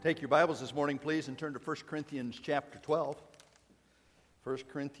Take your Bibles this morning, please, and turn to 1 Corinthians chapter 12. 1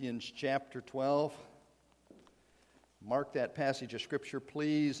 Corinthians chapter 12. Mark that passage of Scripture,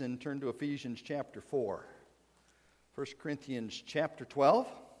 please, and turn to Ephesians chapter 4. 1 Corinthians chapter 12,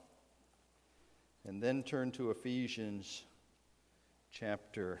 and then turn to Ephesians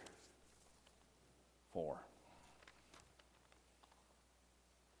chapter 4.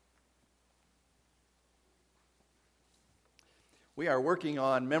 We are working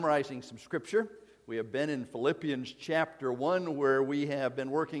on memorizing some Scripture. We have been in Philippians chapter 1, where we have been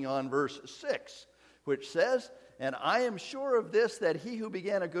working on verse 6, which says, "And I am sure of this, that he who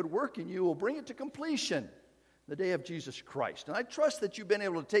began a good work in you will bring it to completion the day of Jesus Christ." And I trust that you've been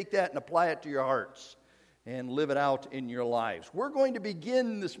able to take that and apply it to your hearts and live it out in your lives. We're going to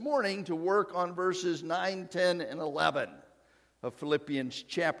begin this morning to work on verses 9, 10, and 11 of Philippians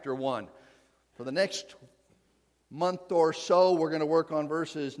chapter 1. For the next month or so, we're going to work on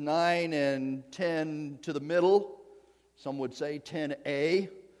verses 9 and 10 to the middle. Some would say 10a.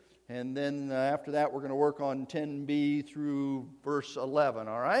 And then after that, we're going to work on 10b through verse 11,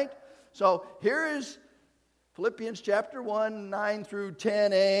 all right? So here is Philippians chapter 1, 9 through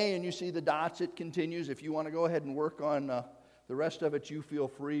 10a, and you see the dots. It continues. If you want to go ahead and work on the rest of it, you feel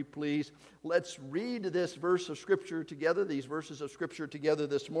free, please. Let's read this verse of Scripture together, these verses of Scripture together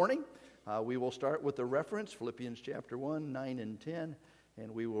this morning. We will start with the reference, Philippians chapter 1, 9 and 10,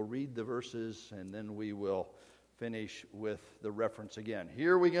 and we will read the verses, and then we will finish with the reference again.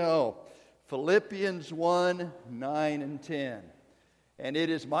 Here we go. Philippians 1, 9 and 10. "And it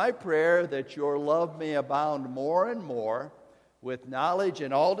is my prayer that your love may abound more and more with knowledge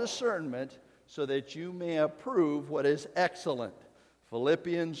and all discernment, so that you may approve what is excellent."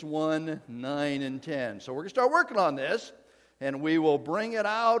 Philippians 1, 9 and 10. So we're going to start working on this. And we will bring it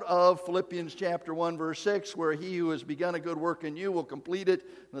out of Philippians chapter 1, verse 6, where he who has begun a good work in you will complete it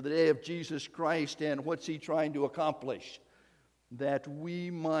on the day of Jesus Christ. And what's he trying to accomplish? That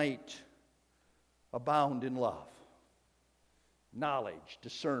we might abound in love, knowledge,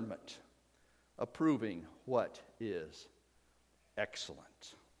 discernment, approving what is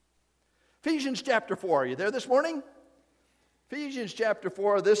excellent. Ephesians chapter 4, are you there this morning? Ephesians chapter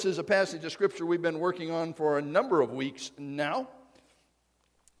 4, this is a passage of Scripture we've been working on for a number of weeks now.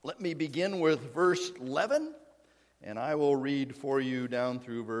 Let me begin with verse 11, and I will read for you down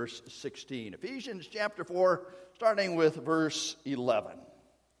through verse 16. Ephesians chapter 4, starting with verse 11.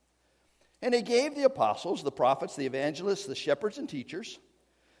 "And he gave the apostles, the prophets, the evangelists, the shepherds, and teachers,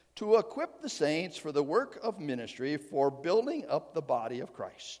 to equip the saints for the work of ministry, for building up the body of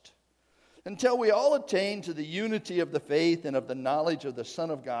Christ, until we all attain to the unity of the faith and of the knowledge of the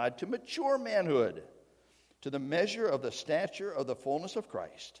Son of God, to mature manhood, to the measure of the stature of the fullness of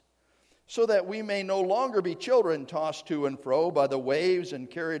Christ, so that we may no longer be children tossed to and fro by the waves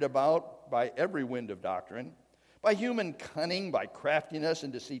and carried about by every wind of doctrine, by human cunning, by craftiness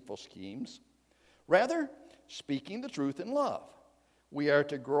and deceitful schemes. Rather, speaking the truth in love, we are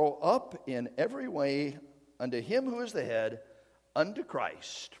to grow up in every way unto him who is the head, unto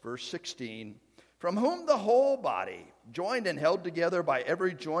Christ," verse 16, "from whom the whole body, joined and held together by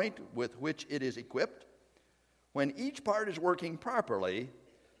every joint with which it is equipped, when each part is working properly,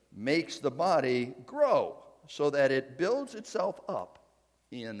 makes the body grow, so that it builds itself up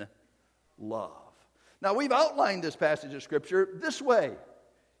in love." Now, we've outlined this passage of Scripture this way.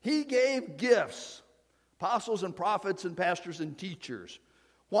 He gave gifts, apostles and prophets and pastors and teachers.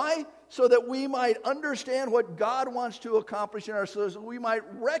 Why? So that we might understand what God wants to accomplish in ourselves, and we might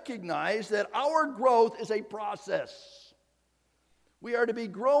recognize that our growth is a process. We are to be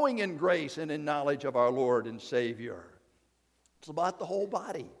growing in grace and in knowledge of our Lord and Savior. It's about the whole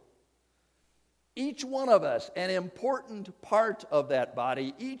body. Each one of us, an important part of that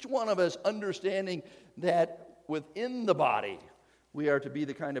body, each one of us understanding that within the body, we are to be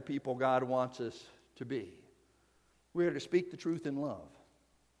the kind of people God wants us to be. We are to speak the truth in love.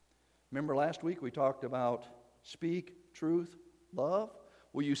 Remember last week we talked about speak, truth, love?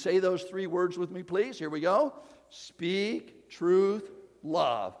 Will you say those three words with me, please? Here we go. Speak, truth,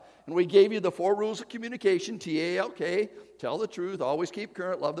 love. And we gave you the 4 rules of communication, TALK, tell the truth, always keep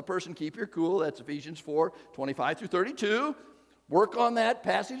current, love the person, keep your cool. That's Ephesians 4, 25 through 32. Work on that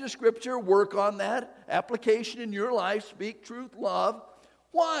passage of Scripture. Work on that application in your life. Speak, truth, love.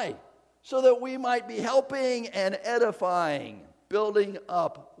 Why? So that we might be helping and edifying, building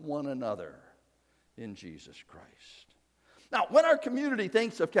up one another in Jesus Christ. Now, when our community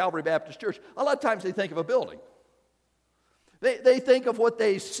thinks of Calvary Baptist Church, a lot of times they think of a building. They think of what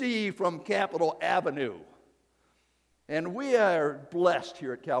they see from Capitol Avenue. And we are blessed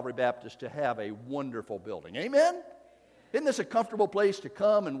here at Calvary Baptist to have a wonderful building. Amen? Isn't this a comfortable place to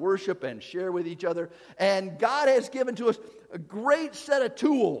come and worship and share with each other? And God has given to us a great set of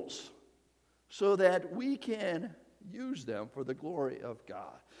tools so that we can use them for the glory of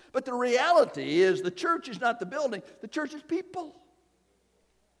God. But the reality is the church is not the building. The church is people.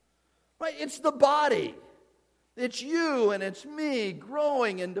 Right? It's the body. It's you and it's me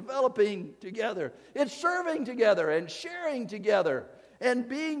growing and developing together. It's serving together and sharing together and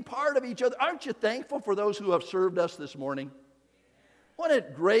being part of each other. Aren't you thankful for those who have served us this morning? Wasn't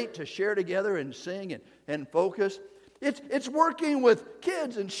it great to share together and sing and focus? It's working with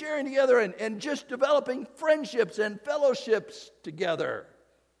kids and sharing together and just developing friendships and fellowships together.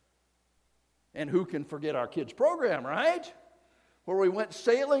 And who can forget our kids' program, right? Where we went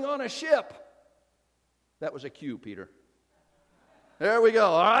sailing on a ship. That was a cue, Peter. There we go,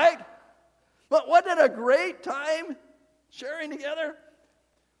 all right? But wasn't it a great time sharing together?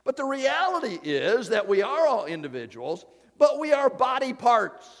 But the reality is that we are all individuals, but we are body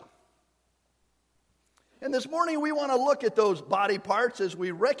parts. And this morning we want to look at those body parts as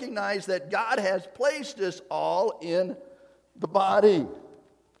we recognize that God has placed us all in the body.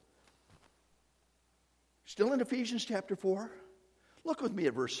 Still in Ephesians chapter 4. Look with me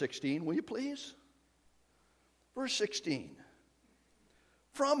at verse 16, will you please? Verse 16.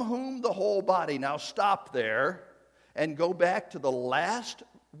 From whom the whole body. Now stop there and go back to the last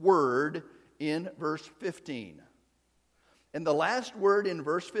word in verse 15. And the last word in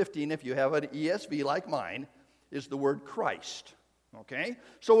verse 15, if you have an ESV like mine, is the word Christ. Okay?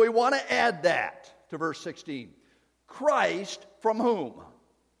 So we want to add that to verse 16. Christ from whom?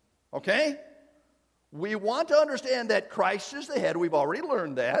 Okay? We want to understand that Christ is the head. We've already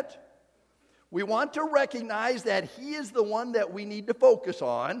learned that. We want to recognize that He is the one that we need to focus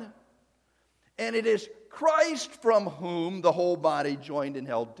on. And it is Christ from whom the whole body joined and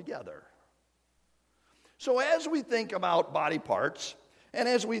held together. So as we think about body parts, and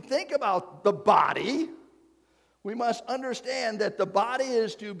as we think about the body, we must understand that the body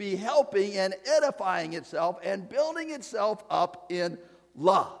is to be helping and edifying itself and building itself up in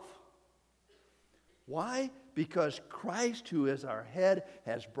love. Why? Because Christ, who is our head,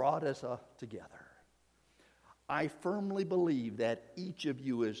 has brought us together. I firmly believe that each of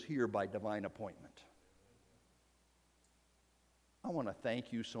you is here by divine appointment. I want to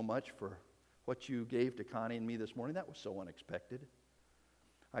thank you so much for what you gave to Connie and me this morning. That was so unexpected.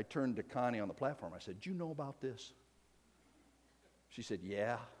 I turned to Connie on the platform. I said, "Do you know about this?" She said,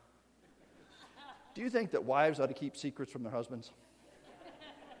 "Yeah." Do you think that wives ought to keep secrets from their husbands?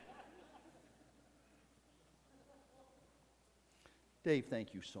 Dave,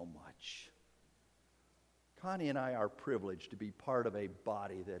 thank you so much. Connie and I are privileged to be part of a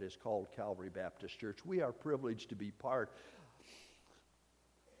body that is called Calvary Baptist Church. We are privileged to be part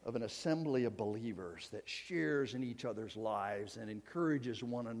of an assembly of believers that shares in each other's lives and encourages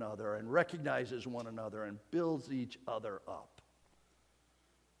one another and recognizes one another and builds each other up.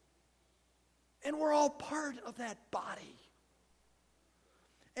 And we're all part of that body.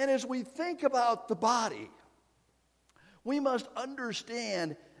 And as we think about the body, we must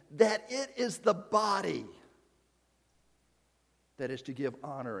understand that it is the body that is to give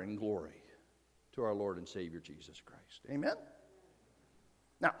honor and glory to our Lord and Savior Jesus Christ. Amen?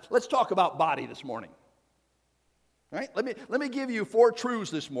 Now, let's talk about body this morning. All right? Let me give you 4 truths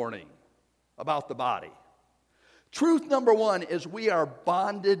this morning about the body. Truth number 1 is we are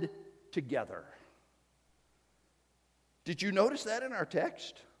bonded together. Did you notice that in our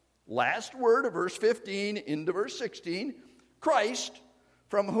text? Last word of verse 15 into verse 16, Christ,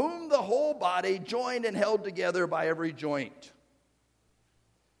 from whom the whole body joined and held together by every joint.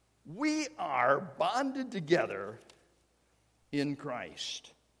 We are bonded together in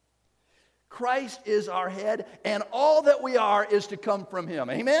Christ. Christ is our head, and all that we are is to come from Him.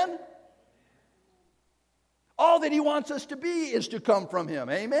 Amen? All that He wants us to be is to come from Him.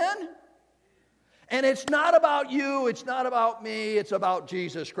 Amen? And it's not about you, it's not about me, it's about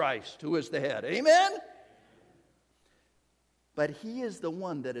Jesus Christ, who is the head. Amen? But He is the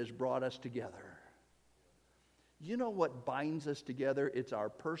one that has brought us together. You know what binds us together? It's our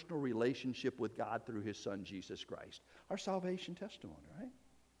personal relationship with God through His Son, Jesus Christ. Our salvation testimony, right?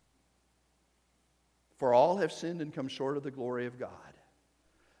 For all have sinned and come short of the glory of God.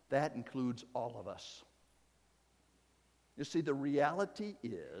 That includes all of us. You see, the reality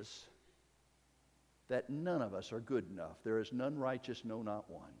is that none of us are good enough. There is none righteous, no, not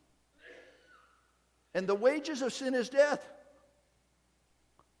one. And the wages of sin is death.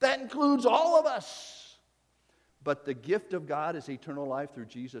 That includes all of us. But the gift of God is eternal life through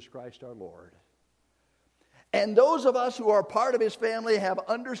Jesus Christ our Lord. And those of us who are part of his family have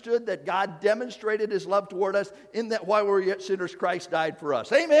understood that God demonstrated his love toward us in that while we were yet sinners, Christ died for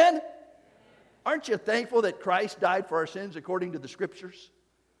us. Amen? Aren't you thankful that Christ died for our sins according to the Scriptures?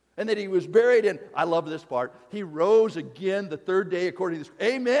 And that he was buried and, I love this part, he rose again the third day according to the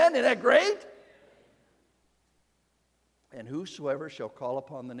Scriptures. Amen? Isn't that great? And whosoever shall call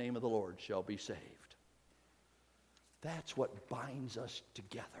upon the name of the Lord shall be saved. That's what binds us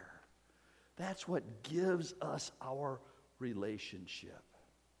together. That's what gives us our relationship.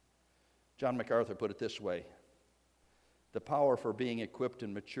 John MacArthur put it this way: the power for being equipped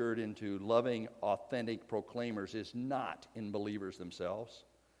and matured into loving, authentic proclaimers is not in believers themselves,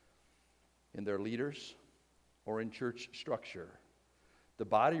 in their leaders, or in church structure. The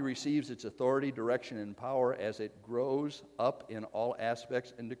body receives its authority, direction, and power as it grows up in all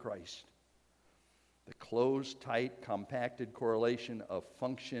aspects into Christ. The closed, tight, compacted correlation of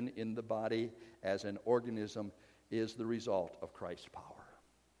function in the body as an organism is the result of Christ's power.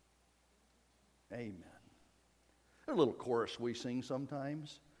 Amen. There's a little chorus we sing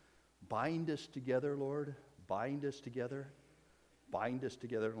sometimes. Bind us together, Lord. Bind us together. Bind us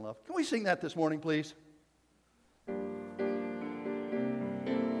together in love. Can we sing that this morning, please?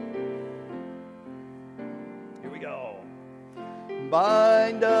 Here we go.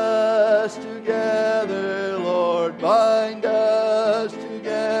 Bind us together, Lord. Bind us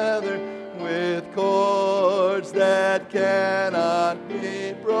together with cords that cannot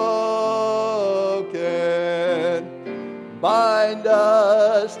be broken. Bind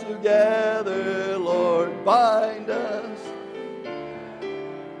us together, Lord. Bind us.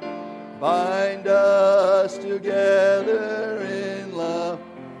 Bind us together in love.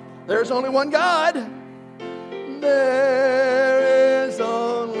 There's only one God. There is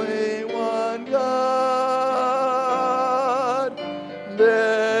only one God.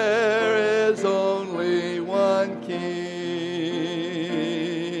 There is only one King.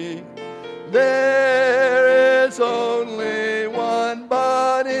 There is only one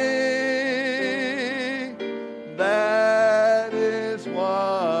body. That is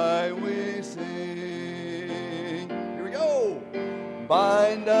why we sing. Here we go.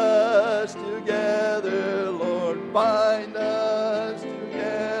 Bind us together, Lord. Bind us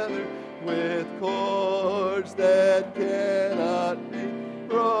together with cords that cannot be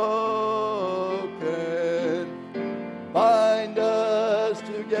broken. Bind us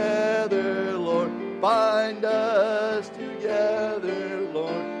together, Lord. Bind us together,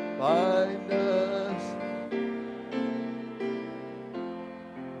 Lord. Bind us.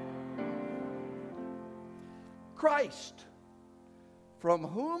 Christ, from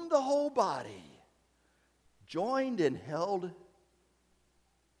whom the whole body, joined and held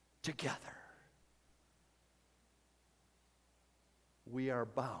together, we are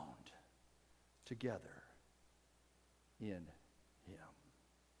bound together in Him.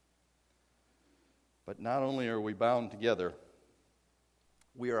 But not only are we bound together,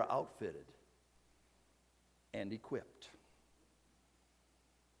 we are outfitted and equipped.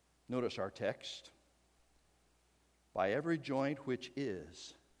 Notice our text. By every joint which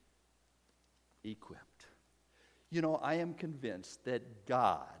is equipped. You know, I am convinced that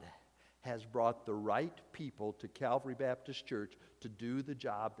God has brought the right people to Calvary Baptist Church to do the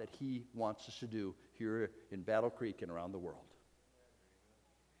job that He wants us to do here in Battle Creek and around the world.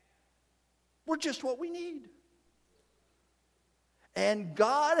 We're just what we need. And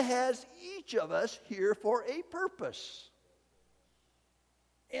God has each of us here for a purpose.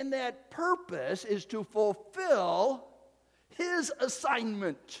 And that purpose is to fulfill His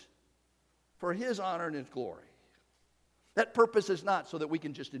assignment for His honor and His glory. That purpose is not so that we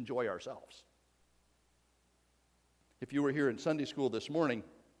can just enjoy ourselves. If you were here in Sunday school this morning,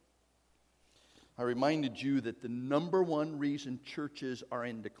 I reminded you that the number one reason churches are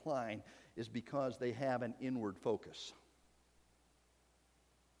in decline is because they have an inward focus.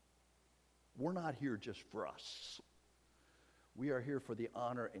 We're not here just for us. We are here for the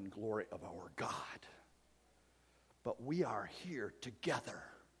honor and glory of our God. But we are here together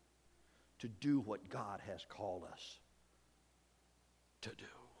to do what God has called us to do.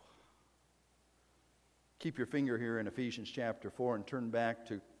 Keep your finger here in Ephesians chapter 4 and turn back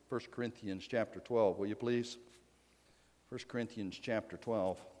to 1 Corinthians chapter 12, will you please? 1 Corinthians chapter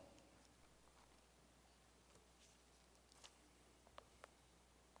 12.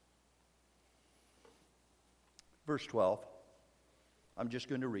 Verse 12. I'm just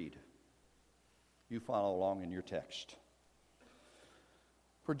going to read. You follow along in your text.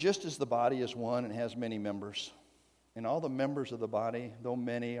 For just as the body is one and has many members, and all the members of the body, though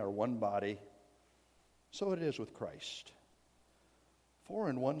many, are one body, so it is with Christ. For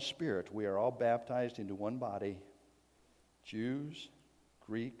in one Spirit we are all baptized into one body, Jews,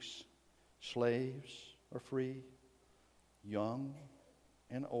 Greeks, slaves or free, young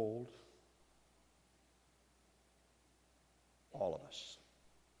and old, all of us.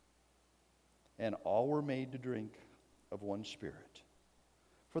 And all were made to drink of one Spirit.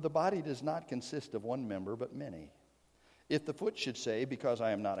 For the body does not consist of one member, but many. If the foot should say, because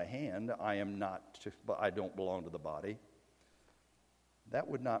I am not a hand, I don't belong to the body, that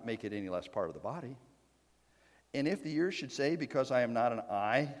would not make it any less part of the body. And if the ear should say, because I am not an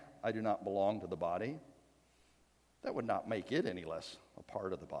eye, I do not belong to the body, that would not make it any less a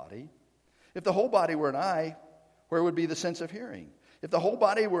part of the body. If the whole body were an eye, where would be the sense of hearing? If the whole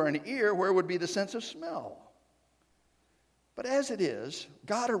body were an ear, where would be the sense of smell? But as it is,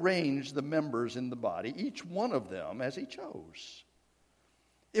 God arranged the members in the body, each one of them as he chose.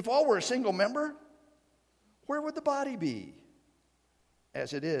 If all were a single member, where would the body be?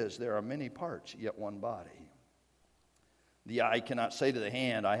 As it is, there are many parts, yet one body. The eye cannot say to the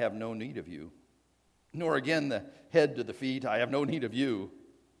hand, I have no need of you. Nor again the head to the feet, I have no need of you.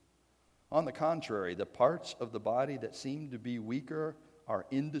 On the contrary, the parts of the body that seem to be weaker are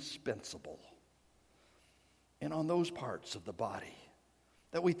indispensable. And on those parts of the body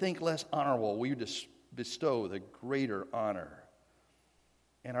that we think less honorable, we bestow the greater honor.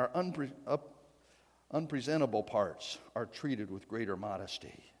 And our unpresentable parts are treated with greater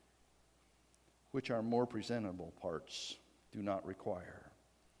modesty, which our more presentable parts do not require.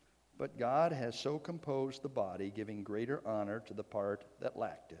 But God has so composed the body, giving greater honor to the part that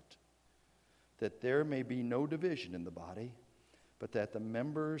lacked it, that there may be no division in the body, but that the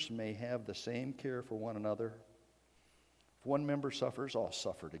members may have the same care for one another. If one member suffers, all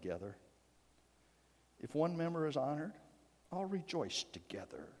suffer together. If one member is honored, all rejoice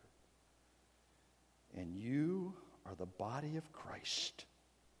together. And you are the body of Christ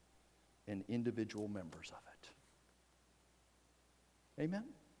and individual members of it. Amen?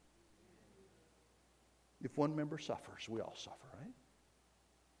 If one member suffers, we all suffer, right?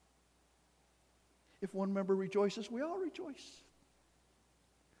 If one member rejoices, we all rejoice.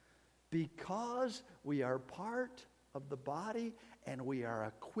 Because we are part of the body and we are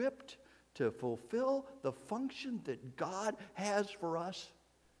equipped to fulfill the function that God has for us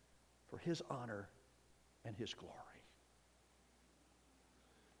for his honor and his glory.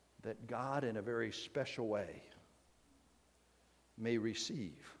 That God, in a very special way, may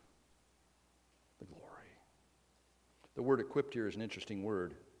receive the glory. The word equipped here is an interesting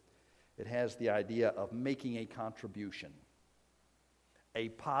word. It has the idea of making a contribution, a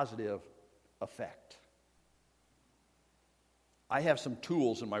positive effect. I have some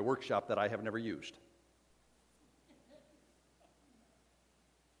tools in my workshop that I have never used.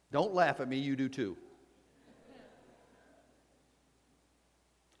 Don't laugh at me, you do too.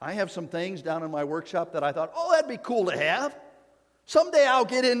 I have some things down in my workshop that I thought, oh, that'd be cool to have. Someday I'll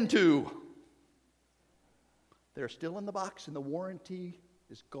get into. They're still in the box and the warranty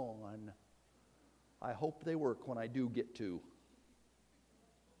is gone. I hope they work when I do get to.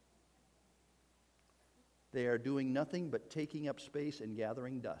 They are doing nothing but taking up space and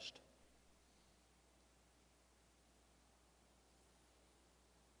gathering dust.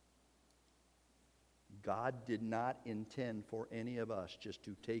 God did not intend for any of us just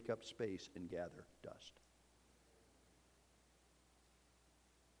to take up space and gather dust.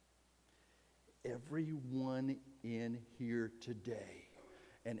 Everyone in here today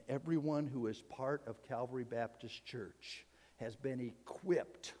and everyone who is part of Calvary Baptist Church has been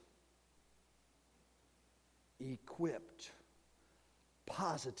equipped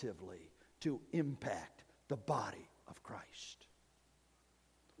positively to impact the body of Christ.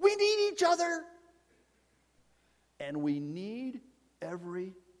 We need each other, and we need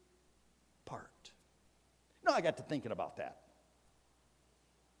every part. Now, I got to thinking about that.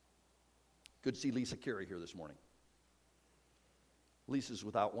 Good to see Lisa Carey here this morning. Lisa's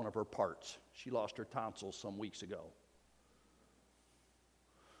without one of her parts. She lost her tonsils some weeks ago.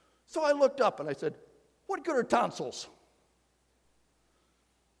 So I looked up and I said, what good are tonsils?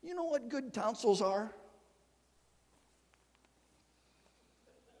 You know what good tonsils are?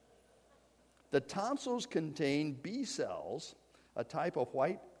 The tonsils contain B cells, a type of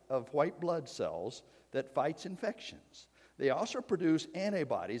white blood cells that fights infections. They also produce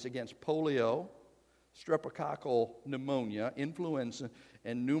antibodies against polio, streptococcal pneumonia, influenza,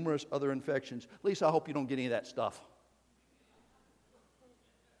 and numerous other infections. Lisa, I hope you don't get any of that stuff.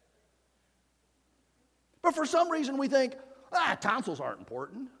 But for some reason we think, tonsils aren't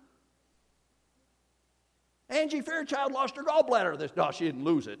important. Angie Fairchild lost her gallbladder. No, she didn't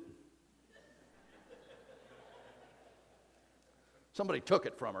lose it. Somebody took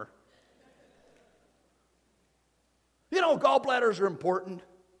it from her. You know, gallbladders are important.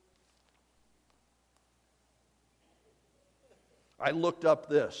 I looked up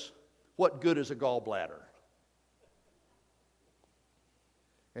this. What good is a gallbladder?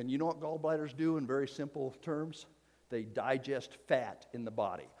 And you know what gallbladders do in very simple terms? They digest fat in the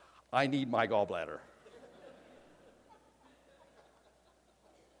body. I need my gallbladder.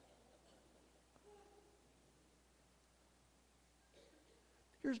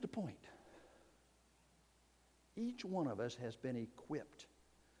 Here's the point. Each one of us has been equipped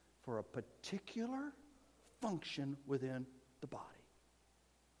for a particular function within the body.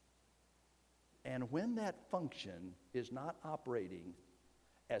 And when that function is not operating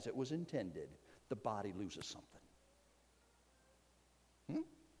as it was intended, the body loses something.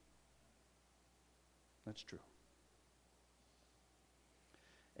 That's true.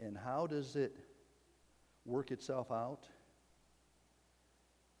 And how does it work itself out?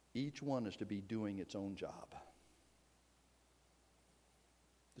 Each one is to be doing its own job.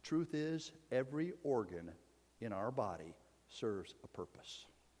 The truth is, every organ in our body serves a purpose.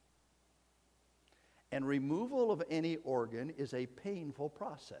 And removal of any organ is a painful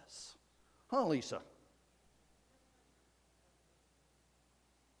process. Huh, Lisa?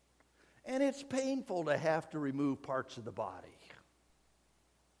 And it's painful to have to remove parts of the body.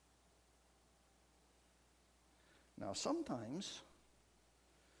 Now, sometimes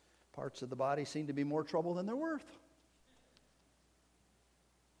parts of the body seem to be more trouble than they're worth.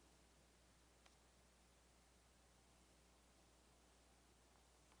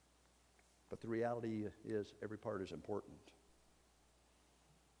 But the reality is every part is important.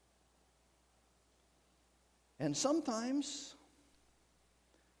 And sometimes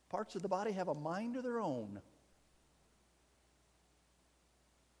parts of the body have a mind of their own.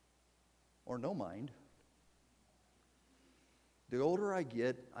 Or no mind. The older I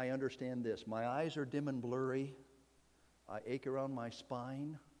get, I understand this. My eyes are dim and blurry. I ache around my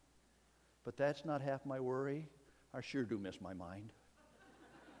spine. But that's not half my worry. I sure do miss my mind.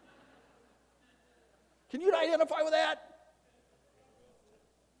 Can you identify with that?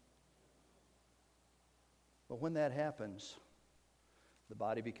 But when that happens, the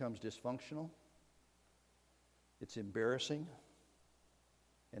body becomes dysfunctional, it's embarrassing,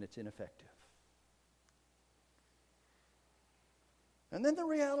 and it's ineffective. And then the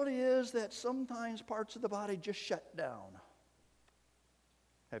reality is that sometimes parts of the body just shut down.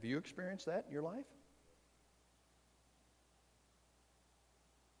 Have you experienced that in your life?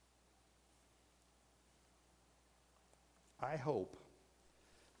 I hope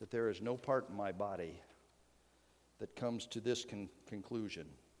that there is no part in my body that comes to this conclusion.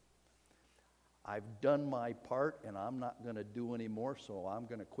 I've done my part and I'm not going to do any more, so I'm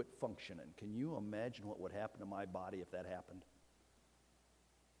going to quit functioning. Can you imagine what would happen to my body if that happened?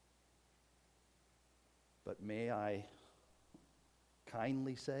 But may I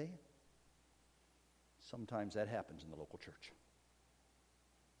kindly say, sometimes that happens in the local church.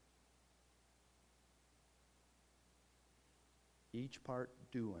 Each part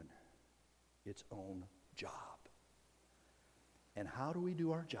doing its own job. And how do we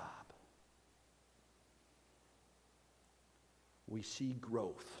do our job? We see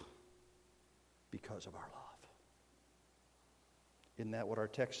growth because of our love. Isn't that what our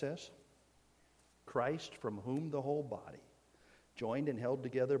text says? Christ, from whom the whole body, joined and held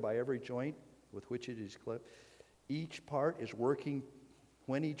together by every joint with which it is clipped, each part is working.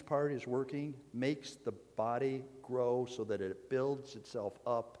 When each part is working, makes the body grow so that it builds itself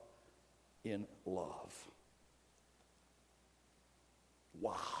up in love.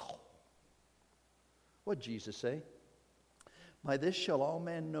 Wow. What did Jesus say? By this shall all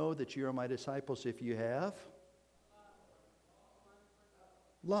men know that you are my disciples if you have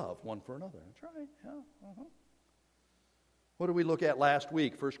love one for another. That's right. Yeah. Uh-huh. What did we look at last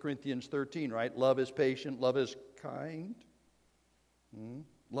week? 1 Corinthians 13, right? Love is patient. Love is kind.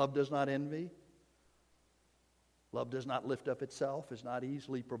 Love does not envy. Love does not lift up itself, is not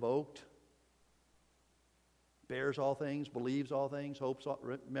easily provoked. Bears all things, believes all things, hopes all...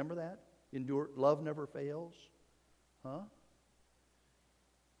 Remember that? Endure. Love never fails. Huh?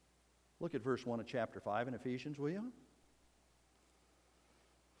 Look at verse 1 of chapter 5 in Ephesians, will you?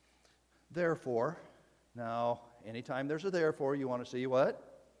 Therefore, now, anytime there's a therefore, you want to see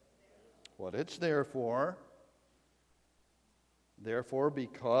what? What it's there for. Therefore,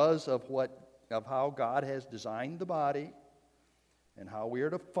 because of how God has designed the body and how we are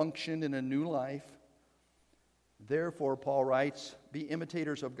to function in a new life, therefore, Paul writes, be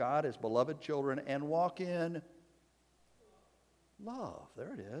imitators of God as beloved children and walk in love.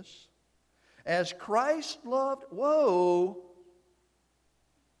 There it is. As Christ loved,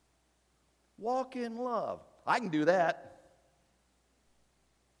 Walk in love. I can do that.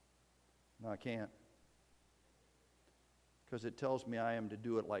 No, I can't. Because it tells me I am to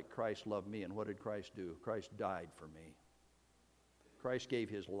do it like Christ loved me. And what did Christ do? Christ died for me. Christ gave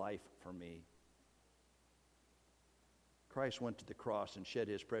his life for me. Christ went to the cross and shed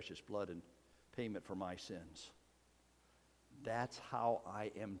his precious blood in payment for my sins. That's how I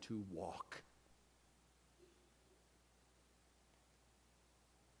am to walk.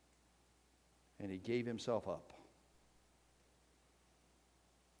 And he gave himself up,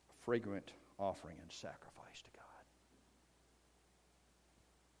 a fragrant offering and sacrifice to God.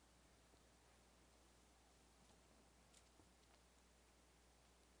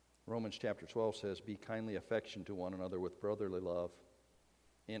 Romans chapter 12 says, be kindly affectioned to one another with brotherly love,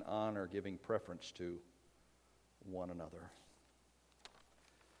 in honor giving preference to one another.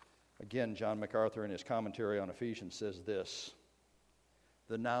 Again, John MacArthur in his commentary on Ephesians says this,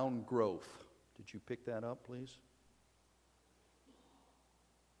 the noun growth. Did you pick that up, please?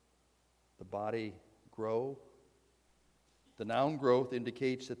 The body grow. The noun growth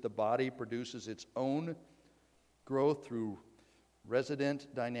indicates that the body produces its own growth through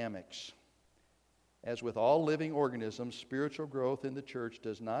resident dynamics. As with all living organisms, spiritual growth in the church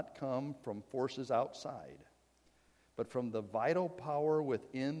does not come from forces outside, but from the vital power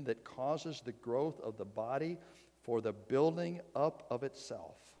within that causes the growth of the body for the building up of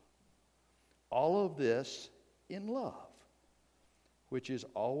itself. All of this in love, which is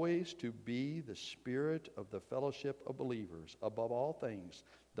always to be the spirit of the fellowship of believers. Above all things,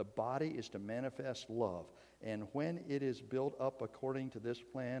 the body is to manifest love. And when it is built up according to this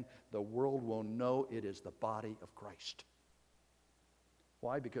plan, the world will know it is the body of Christ.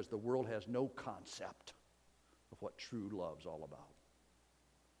 Why? Because the world has no concept of what true love's all about.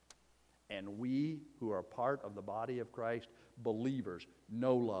 And we who are part of the body of Christ, believers,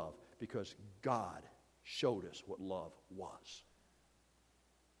 know love because God showed us what love was.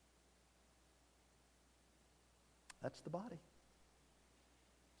 That's the body.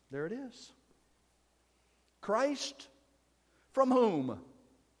 There it is. Christ, from whom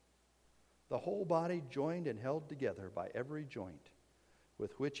the whole body joined and held together by every joint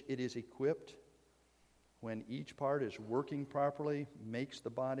with which it is equipped, when each part is working properly, makes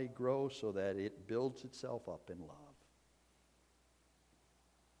the body grow so that it builds itself up in love.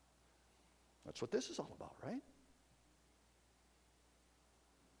 That's what this is all about, right?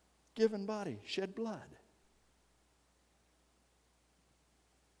 Given body, shed blood.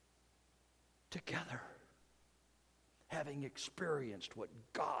 Together, having experienced what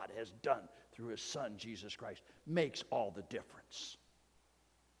God has done through his Son, Jesus Christ, makes all the difference.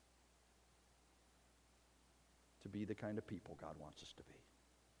 To be the kind of people God wants us to be.